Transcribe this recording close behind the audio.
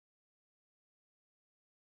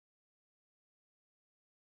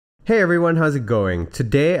Hey everyone, how's it going?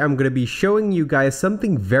 Today I'm going to be showing you guys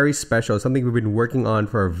something very special, something we've been working on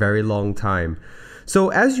for a very long time. So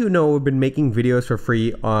as you know, we've been making videos for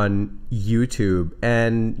free on YouTube,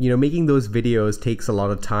 and making those videos takes a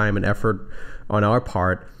lot of time and effort on our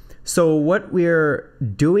part. So what we're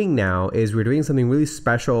doing now is we're doing something really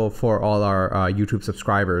special for all our YouTube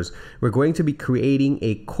subscribers. We're going to be creating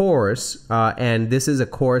a course, and this is a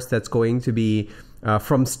course that's going to be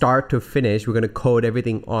from start to finish. We're going to code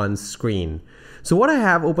everything on screen. So what I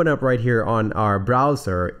have open up right here on our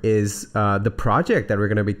browser is the project that we're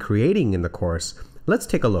going to be creating in the course. Let's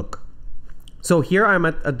take a look. So here I'm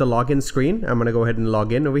at the login screen. I'm going to go ahead and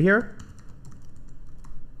log in over here.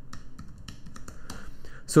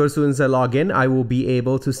 So as soon as I log in, I will be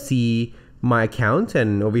able to see my account,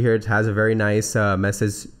 and over here it has a very nice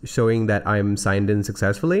message showing that I'm signed in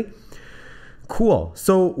successfully. Cool.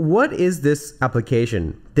 So what is this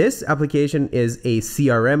application? This application is a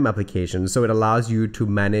CRM application. So it allows you to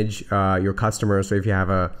manage your customers. So if you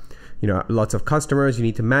have lots of customers you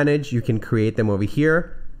need to manage, you can create them over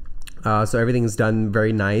here. So everything is done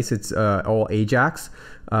very nice. It's all AJAX.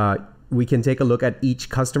 We can take a look at each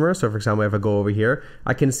customer. So for example, if I go over here,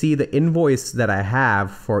 I can see the invoice that I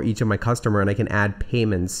have for each of my customer, and I can add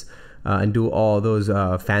payments and do all those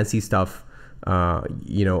fancy stuff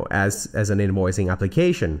as an invoicing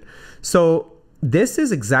application. So this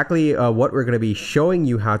is exactly what we're going to be showing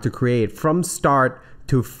you how to create from start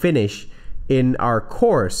to finish in our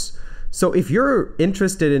course. So if you're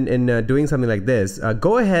interested in doing something like this,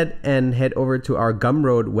 go ahead and head over to our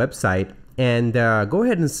Gumroad website and go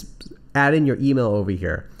ahead and add in your email over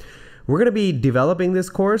here. We're going to be developing this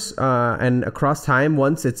course and across time,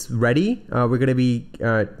 once it's ready, we're going to be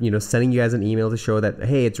sending you guys an email to show that,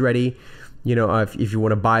 hey, it's ready. If you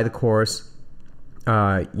want to buy the course,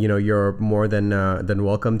 you're more than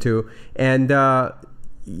welcome to. And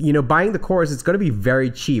buying the course, it's going to be very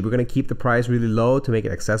cheap. We're going to keep the price really low to make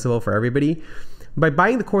it accessible for everybody. By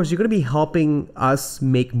buying the course, you're going to be helping us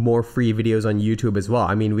make more free videos on YouTube as well.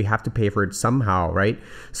 I mean, we have to pay for it somehow, right?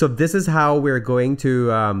 So this is how we're going to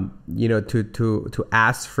to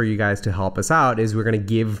ask for you guys to help us out. Is we're going to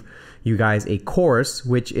give you guys a course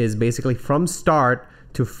which is basically from start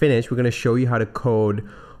to finish. We're going to show you how to code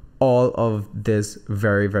all of this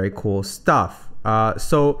very, very cool stuff.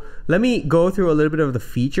 So let me go through a little bit of the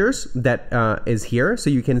features that is here, so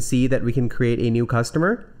you can see that we can create a new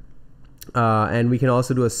customer, and we can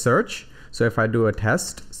also do a search. So if I do a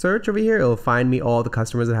test search over here, it'll find me all the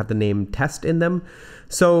customers that have the name test in them.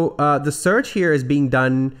 So the search here is being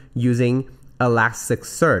done using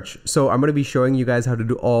Elasticsearch. So I'm going to be showing you guys how to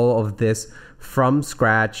do all of this from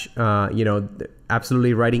scratch,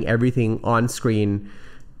 absolutely writing everything on screen.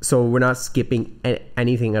 So we're not skipping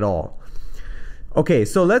anything at all. Okay,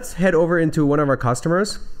 so let's head over into one of our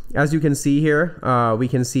customers. As you can see here, we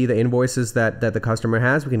can see the invoices that the customer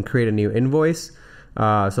has. We can create a new invoice.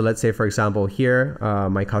 So let's say, for example, here,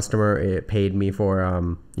 my customer paid me for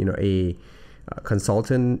a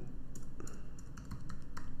consultant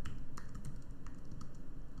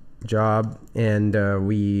job, and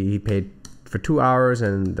he paid for 2 hours,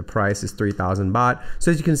 and the price is 3,000 baht.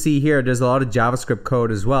 So as you can see here, there's a lot of JavaScript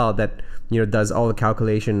code as well that does all the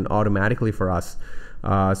calculation automatically for us.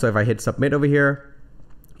 So if I hit submit over here,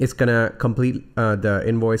 it's gonna complete the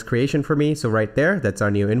invoice creation for me. So right there, that's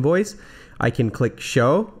our new invoice. I can click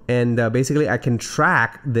show, and basically I can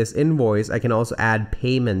track this invoice. I can also add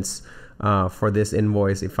payments for this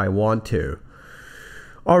invoice if I want to.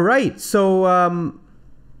 All right, so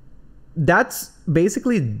that's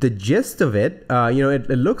basically the gist of it. It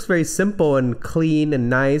looks very simple and clean and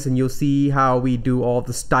nice, and you'll see how we do all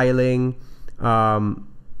the styling, how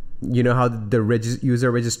the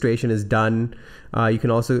user registration is done.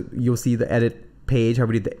 You'll see the edit page, how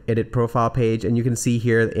we did the edit profile page, and you can see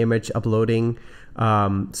here the image uploading.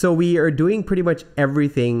 So we are doing pretty much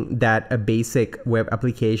everything that a basic web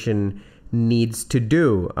application needs to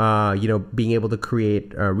do. Being able to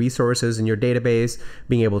create resources in your database,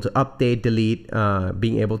 being able to update, delete,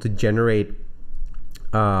 being able to generate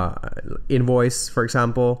invoice, for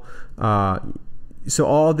example. So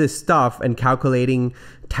all this stuff, and calculating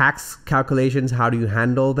tax calculations, how do you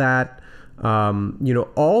handle that?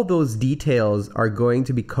 All those details are going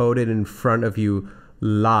to be coded in front of you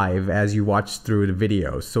live as you watch through the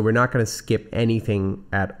videos. So we're not going to skip anything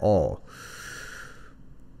at all.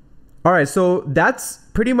 All right, so that's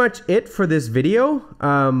pretty much it for this video.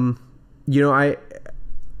 I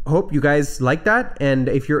hope you guys like that. And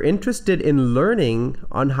if you're interested in learning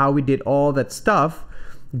on how we did all that stuff,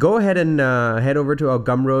 go ahead and head over to our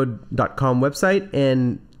gumroad.com website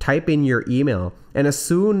and type in your email. And as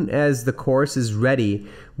soon as the course is ready,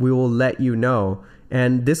 we will let you know.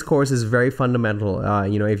 And this course is very fundamental.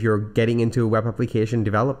 If you're getting into web application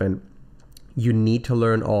development, you need to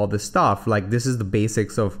learn all this stuff. Like, this is the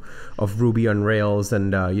basics of Ruby on Rails.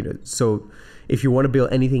 And, so if you want to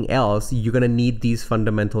build anything else, you're going to need these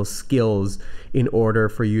fundamental skills in order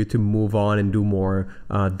for you to move on and do more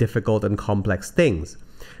difficult and complex things.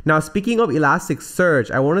 Now, speaking of Elasticsearch,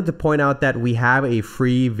 I wanted to point out that we have a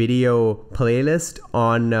free video playlist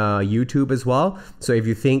on YouTube as well. So if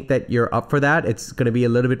you think that you're up for that, it's going to be a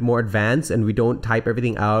little bit more advanced, and we don't type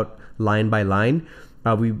everything out line by line.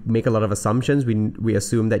 We make a lot of assumptions. We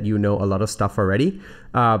assume that you know a lot of stuff already.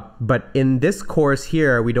 But in this course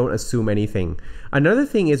here, we don't assume anything. Another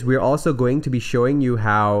thing is we're also going to be showing you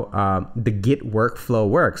how the Git workflow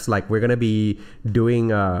works. Like, we're going to be doing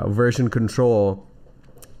version control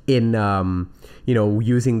in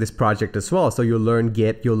using this project as well. So you'll learn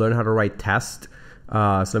Git, you'll learn how to write tests.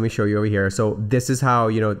 So let me show you over here. So this is how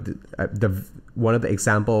one of the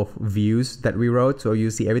example views that we wrote. So you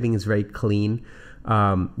see everything is very clean.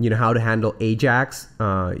 How to handle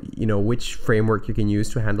AJAX, which framework you can use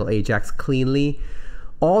to handle AJAX cleanly.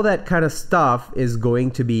 All that kind of stuff is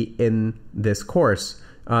going to be in this course.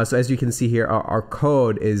 So as you can see here, our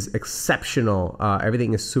code is exceptional.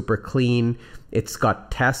 Everything is super clean. It's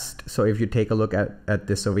got tests. So if you take a look at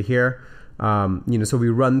this over here, so we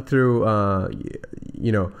run through,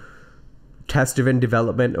 test-driven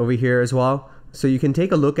development over here as well. So you can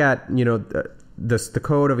take a look at, the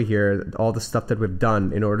code over here, all the stuff that we've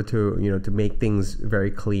done in order to, to make things very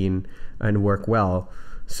clean and work well.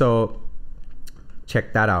 So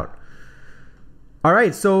check that out. All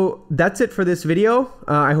right, so that's it for this video.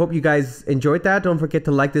 I hope you guys enjoyed that. Don't forget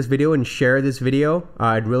to like this video and share this video.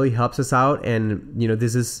 It really helps us out. And,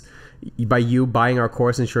 this is by you buying our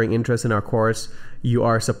course and showing interest in our course, you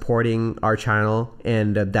are supporting our channel.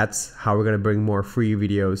 And that's how we're going to bring more free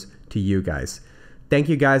videos to you guys. Thank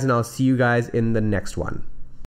you guys, and I'll see you guys in the next one.